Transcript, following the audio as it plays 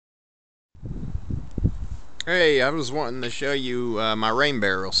Hey, I was wanting to show you my rain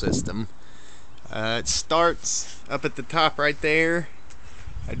barrel system. It starts up at the top right there.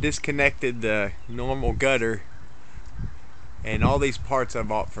 I disconnected the normal gutter, and all these parts I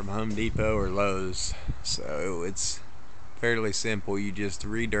bought from Home Depot or Lowe's. So it's fairly simple. You just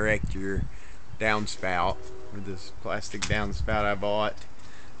redirect your downspout with this plastic downspout I bought.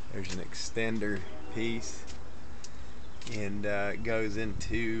 There's an extender piece, and it goes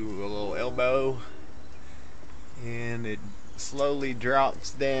into a little elbow, and it slowly drops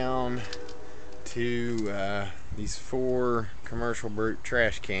down to these 4 commercial brute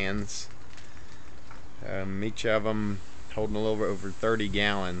trash cans, each of them holding a little over 30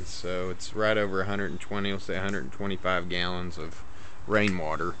 gallons, so it's right over 120, we'll say 125 gallons of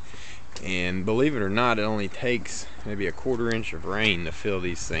rainwater. And believe it or not, it only takes maybe a 1/4 inch of rain to fill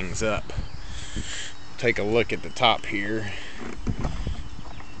these things up. Take a look at the top here.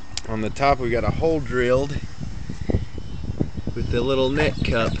 On the top we got a hole drilled with the little net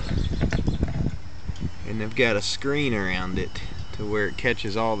cup, and they've got a screen around it to where it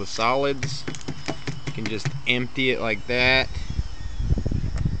catches all the solids. You can just empty it like that,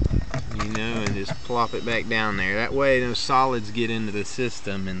 and just plop it back down there. That way no solids get into the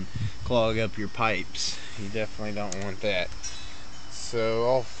system and clog up your pipes. You definitely don't want that. So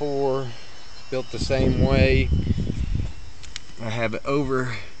all 4 built the same way. I have an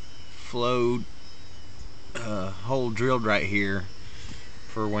overflow hole drilled right here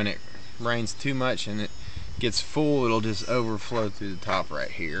for when it rains too much and it gets full, it'll just overflow through the top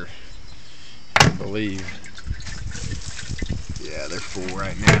right here. I believe, yeah, they're full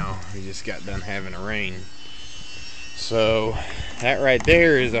right now. We just got done having a rain. So that right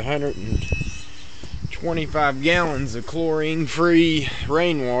there is 125 gallons of chlorine-free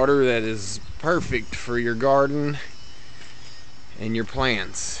rainwater that is perfect for your garden and your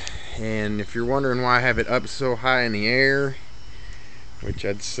plants. And if you're wondering why I have it up so high in the air, which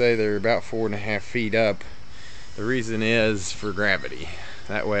I'd say they're about 4.5 feet up, the reason is for gravity.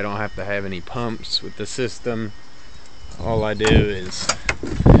 That way I don't have to have any pumps with the system. All I do is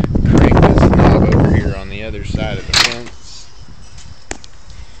crank this knob over here on the other side of the fence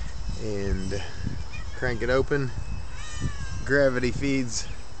and crank it open. Gravity feeds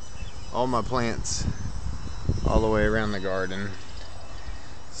all my plants all the way around the garden.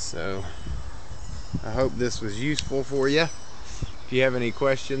 So I hope this was useful for you. If you have any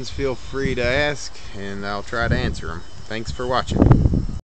questions, feel free to ask and I'll try to answer them. Thanks for watching.